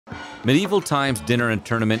Medieval times dinner and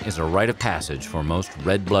tournament is a rite of passage for most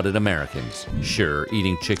red-blooded Americans. Sure,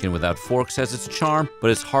 eating chicken without forks has its charm, but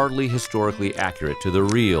it's hardly historically accurate to the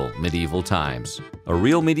real medieval times. A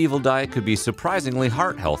real medieval diet could be surprisingly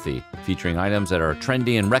heart-healthy, featuring items that are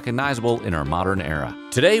trendy and recognizable in our modern era.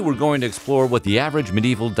 Today, we're going to explore what the average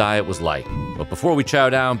medieval diet was like. But before we chow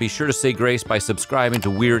down, be sure to say grace by subscribing to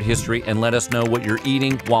Weird History and let us know what you're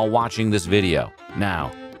eating while watching this video.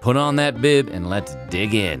 Now, put on that bib and let's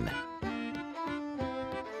dig in.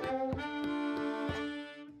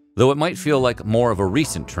 Though it might feel like more of a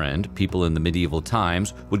recent trend, people in the medieval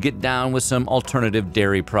times would get down with some alternative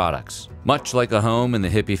dairy products. Much like a home in the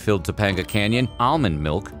hippie-filled Topanga Canyon, almond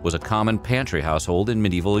milk was a common pantry household in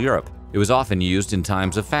medieval Europe. It was often used in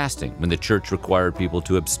times of fasting, when the church required people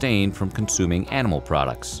to abstain from consuming animal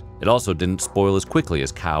products. It also didn't spoil as quickly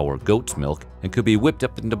as cow or goat's milk and could be whipped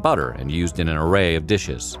up into butter and used in an array of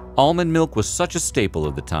dishes. Almond milk was such a staple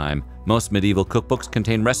of the time, most medieval cookbooks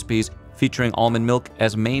contain recipes featuring almond milk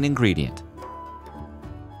as main ingredient.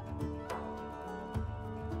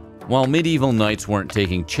 While medieval knights weren't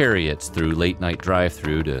taking chariots through late-night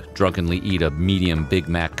drive-thru to drunkenly eat a medium Big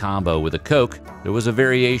Mac combo with a Coke, there was a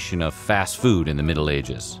variation of fast food in the Middle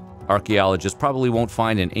Ages. Archaeologists probably won't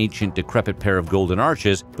find an ancient, decrepit pair of golden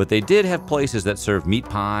arches, but they did have places that served meat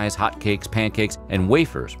pies, hotcakes, pancakes, and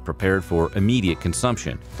wafers prepared for immediate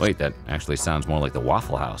consumption. Wait, that actually sounds more like the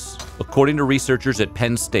Waffle House. According to researchers at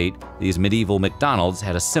Penn State, these medieval McDonald's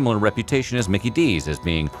had a similar reputation as Mickey D's as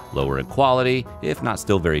being lower in quality, if not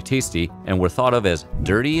still very tasty, and were thought of as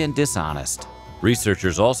dirty and dishonest.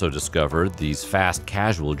 Researchers also discovered these fast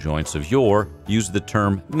casual joints of yore used the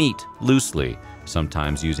term meat loosely,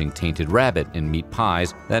 sometimes using tainted rabbit in meat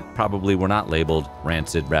pies that probably were not labeled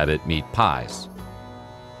rancid rabbit meat pies.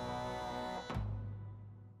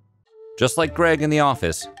 Just like Greg in the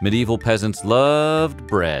office, medieval peasants loved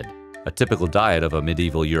bread. A typical diet of a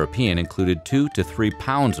medieval European included 2 to 3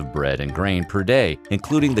 pounds of bread and grain per day,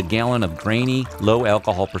 including the gallon of grainy,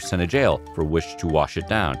 low-alcohol percentage ale for which to wash it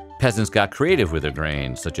down. Peasants got creative with their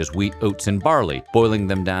grains, such as wheat, oats, and barley, boiling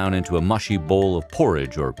them down into a mushy bowl of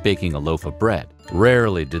porridge or baking a loaf of bread.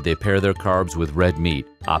 Rarely did they pair their carbs with red meat,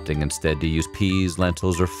 opting instead to use peas,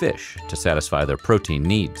 lentils, or fish to satisfy their protein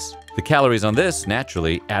needs. The calories on this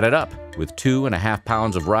naturally added up, with 2.5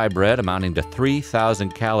 pounds of rye bread amounting to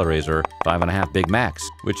 3,000 calories or 5.5 Big Macs,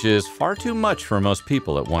 which is far too much for most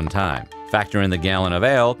people at one time. Factor in the gallon of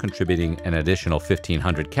ale, contributing an additional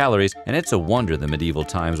 1,500 calories, and it's a wonder the medieval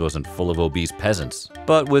times wasn't full of obese peasants.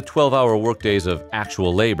 But with 12-hour workdays of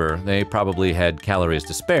actual labor, they probably had calories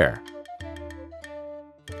to spare.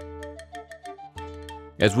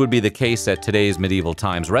 As would be the case at today's medieval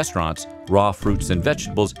times restaurants, raw fruits and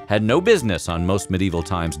vegetables had no business on most medieval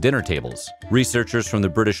times dinner tables. Researchers from the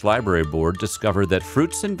British Library Board discovered that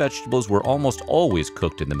fruits and vegetables were almost always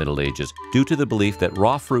cooked in the Middle Ages due to the belief that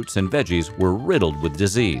raw fruits and veggies were riddled with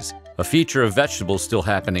disease. A feature of vegetables still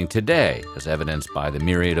happening today, as evidenced by the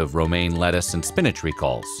myriad of romaine lettuce and spinach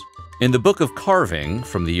recalls. In the Book of Carving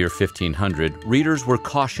from the year 1500, readers were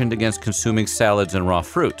cautioned against consuming salads and raw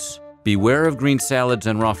fruits. Beware of green salads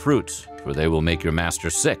and raw fruits, for they will make your master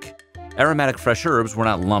sick. Aromatic fresh herbs were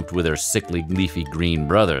not lumped with their sickly, leafy green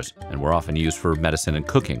brothers, and were often used for medicine and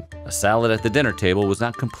cooking. A salad at the dinner table was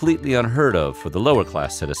not completely unheard of for the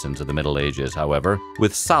lower-class citizens of the Middle Ages, however,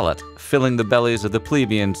 with salat filling the bellies of the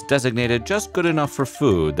plebeians designated just good enough for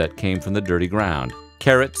food that came from the dirty ground.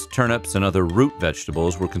 Carrots, turnips, and other root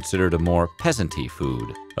vegetables were considered a more peasant-y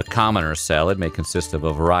food. A commoner salad may consist of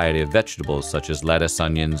a variety of vegetables such as lettuce,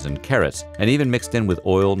 onions, and carrots, and even mixed in with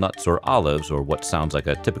oil, nuts, or olives, or what sounds like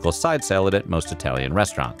a typical side salad at most Italian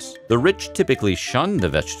restaurants. The rich typically shunned the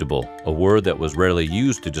vegetable, a word that was rarely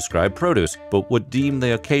used to describe produce, but would deem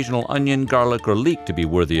the occasional onion, garlic, or leek to be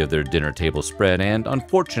worthy of their dinner table spread and,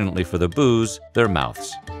 unfortunately for the booze, their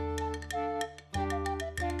mouths.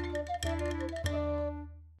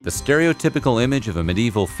 The stereotypical image of a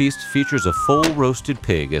medieval feast features a full roasted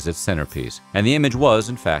pig as its centerpiece, and the image was,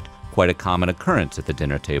 in fact, quite a common occurrence at the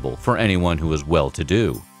dinner table for anyone who was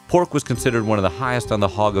well-to-do. Pork was considered one of the highest on the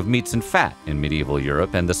hog of meats and fat in medieval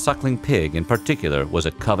Europe, and the suckling pig in particular was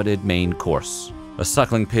a coveted main course. A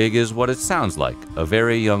suckling pig is what it sounds like, a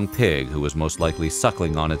very young pig who was most likely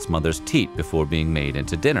suckling on its mother's teat before being made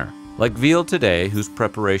into dinner. Like veal today, whose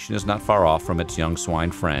preparation is not far off from its young swine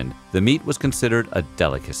friend, the meat was considered a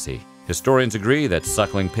delicacy. Historians agree that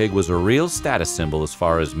suckling pig was a real status symbol as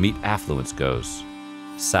far as meat affluence goes.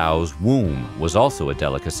 Sow's womb was also a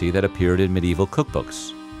delicacy that appeared in medieval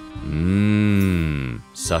cookbooks.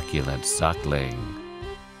 Succulent suckling.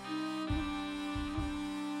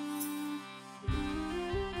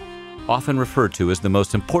 often referred to as the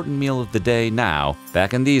most important meal of the day now,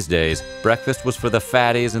 back in these days, breakfast was for the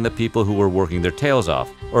fatties and the people who were working their tails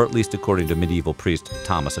off, or at least according to medieval priest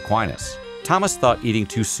Thomas Aquinas. Thomas thought eating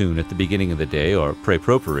too soon at the beginning of the day, or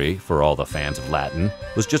pre-properi for all the fans of Latin,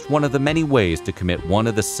 was just one of the many ways to commit one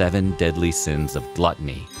of the 7 deadly sins of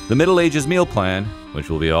gluttony. The Middle Ages meal plan, which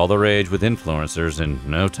will be all the rage with influencers in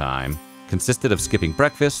no time, consisted of skipping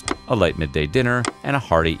breakfast, a light midday dinner, and a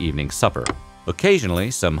hearty evening supper.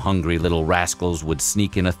 Occasionally, some hungry little rascals would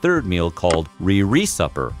sneak in a third meal called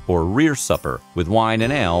re-supper or rear supper with wine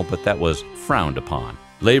and ale, but that was frowned upon.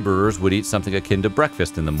 Laborers would eat something akin to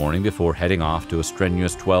breakfast in the morning before heading off to a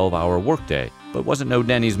strenuous 12-hour workday, but wasn't no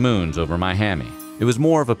Denny's Moons over my hammy. It was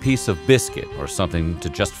more of a piece of biscuit or something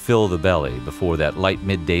to just fill the belly before that light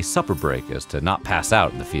midday supper break as to not pass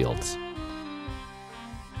out in the fields.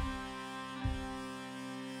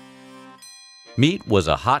 Meat was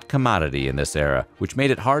a hot commodity in this era, which made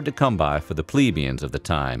it hard to come by for the plebeians of the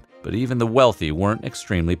time, but even the wealthy weren't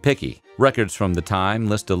extremely picky. Records from the time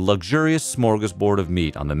list a luxurious smorgasbord of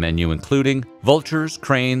meat on the menu, including vultures,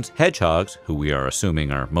 cranes, hedgehogs, who we are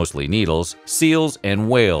assuming are mostly needles, seals, and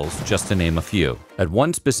whales, just to name a few. At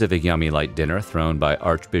one specific yummy light dinner thrown by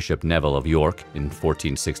Archbishop Neville of York in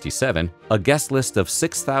 1467, a guest list of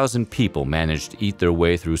 6,000 people managed to eat their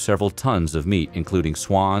way through several tons of meat, including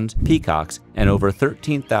swans, peacocks, and over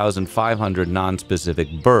 13,500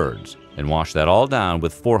 non-specific birds, and wash that all down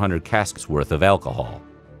with 400 casks worth of alcohol.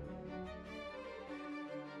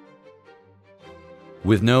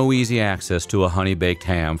 With no easy access to a honey-baked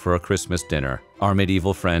ham for a Christmas dinner, our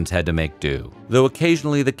medieval friends had to make do. Though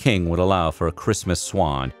occasionally the king would allow for a Christmas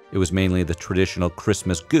swan, it was mainly the traditional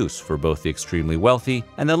Christmas goose for both the extremely wealthy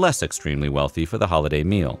and the less extremely wealthy for the holiday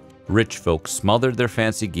meal. Rich folk smothered their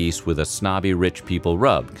fancy geese with a snobby rich people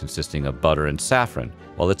rub consisting of butter and saffron,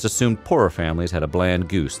 while it's assumed poorer families had a bland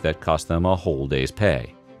goose that cost them a whole day's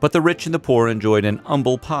pay. But the rich and the poor enjoyed an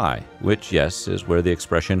humble pie, which, yes, is where the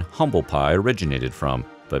expression humble pie originated from.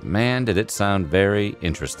 But man, did it sound very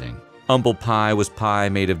interesting. Humble pie was pie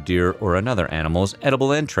made of deer or another animal's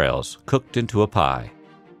edible entrails, cooked into a pie.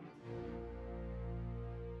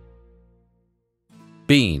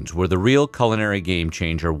 Beans were the real culinary game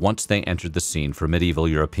changer once they entered the scene for medieval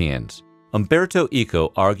Europeans. Umberto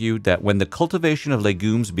Eco argued that when the cultivation of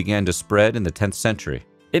legumes began to spread in the 10th century,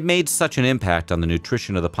 it made such an impact on the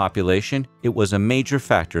nutrition of the population, it was a major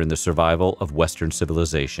factor in the survival of Western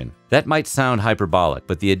civilization. That might sound hyperbolic,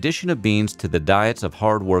 but the addition of beans to the diets of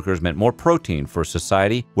hard workers meant more protein for a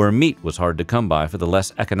society where meat was hard to come by for the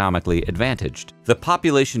less economically advantaged. The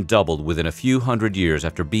population doubled within a few hundred years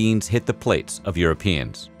after beans hit the plates of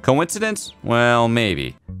Europeans. Coincidence? Well,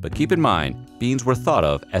 maybe. But keep in mind, beans were thought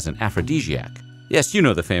of as an aphrodisiac. Yes, you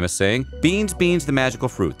know the famous saying, beans, beans, the magical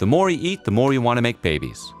fruit. The more you eat, the more you want to make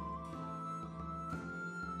babies.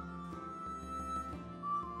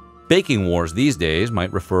 Baking wars these days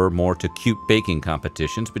might refer more to cute baking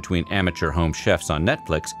competitions between amateur home chefs on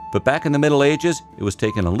Netflix, but back in the Middle Ages, it was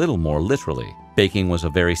taken a little more literally. Baking was a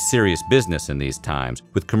very serious business in these times,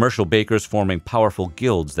 with commercial bakers forming powerful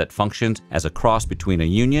guilds that functioned as a cross between a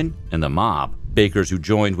union and the mob. Bakers who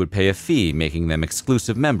joined would pay a fee, making them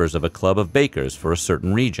exclusive members of a club of bakers for a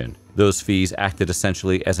certain region. Those fees acted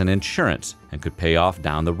essentially as an insurance and could pay off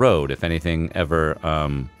down the road if anything ever,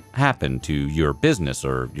 happened to your business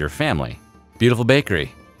or your family. Beautiful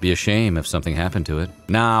bakery. Be a shame if something happened to it.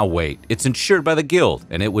 Nah, wait. It's insured by the guild,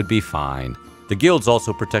 and it would be fine. The guilds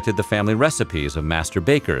also protected the family recipes of master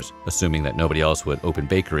bakers, assuming that nobody else would open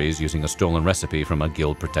bakeries using a stolen recipe from a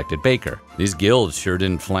guild-protected baker. These guilds sure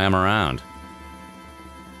didn't flam around.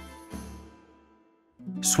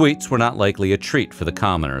 Sweets were not likely a treat for the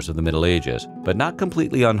commoners of the Middle Ages, but not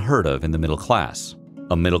completely unheard of in the middle class.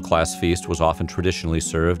 A middle-class feast was often traditionally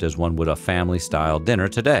served as one would a family-style dinner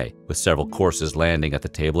today, with several courses landing at the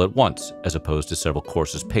table at once, as opposed to several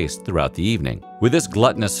courses paced throughout the evening. With this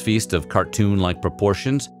gluttonous feast of cartoon-like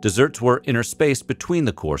proportions, desserts were interspaced between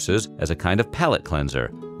the courses as a kind of palate cleanser,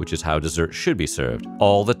 which is how dessert should be served,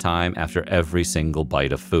 all the time after every single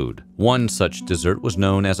bite of food. One such dessert was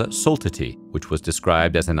known as a soltiti, which was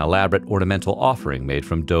described as an elaborate ornamental offering made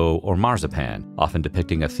from dough or marzipan, often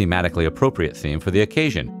depicting a thematically appropriate theme for the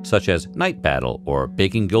occasion, such as night battle or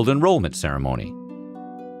baking guild enrollment ceremony.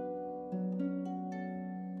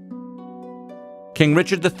 King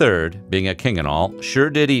Richard III, being a king and all, sure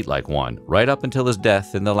did eat like one, right up until his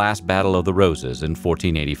death in the last Battle of the Roses in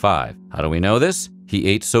 1485. How do we know this? He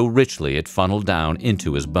ate so richly it funneled down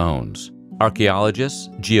into his bones. Archaeologists,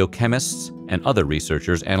 geochemists, and other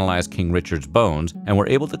researchers analyzed King Richard's bones and were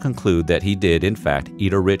able to conclude that he did, in fact,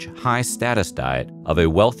 eat a rich, high-status diet of a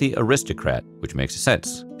wealthy aristocrat, which makes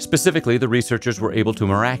sense. Specifically, the researchers were able to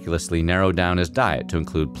miraculously narrow down his diet to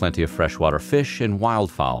include plenty of freshwater fish and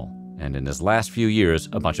wildfowl, and in his last few years,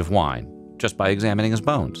 a bunch of wine, just by examining his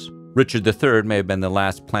bones. Richard III may have been the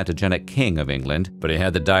last plantogenic king of England, but he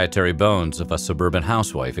had the dietary bones of a suburban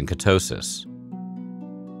housewife in ketosis.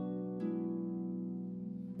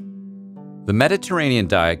 The Mediterranean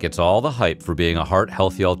diet gets all the hype for being a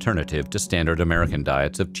heart-healthy alternative to standard American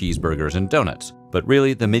diets of cheeseburgers and donuts, but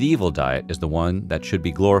really the medieval diet is the one that should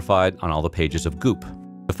be glorified on all the pages of Goop.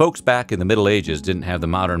 The folks back in the Middle Ages didn't have the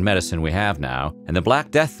modern medicine we have now, and the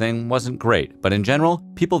Black Death thing wasn't great, but in general,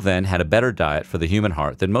 people then had a better diet for the human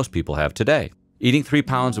heart than most people have today. Eating 3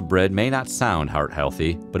 pounds of bread may not sound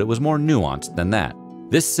heart-healthy, but it was more nuanced than that.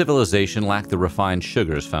 This civilization lacked the refined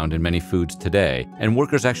sugars found in many foods today, and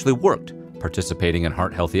workers actually worked, participating in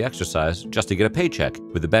heart-healthy exercise just to get a paycheck,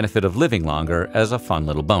 with the benefit of living longer as a fun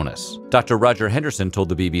little bonus. Dr. Roger Henderson told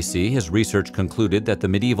the BBC his research concluded that the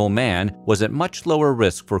medieval man was at much lower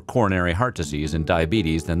risk for coronary heart disease and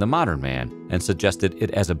diabetes than the modern man, and suggested it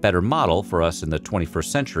as a better model for us in the 21st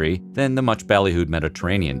century than the much ballyhooed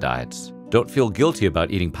Mediterranean diets. Don't feel guilty about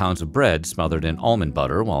eating pounds of bread smothered in almond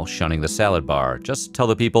butter while shunning the salad bar. Just tell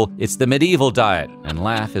the people it's the medieval diet and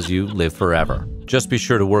laugh as you live forever. Just be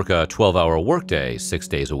sure to work a 12-hour workday 6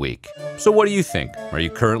 days a week. So what do you think? Are you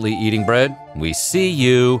currently eating bread? We see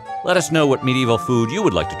you. Let us know what medieval food you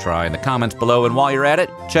would like to try in the comments below, and while you're at it,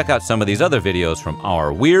 check out some of these other videos from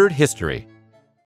our weird history.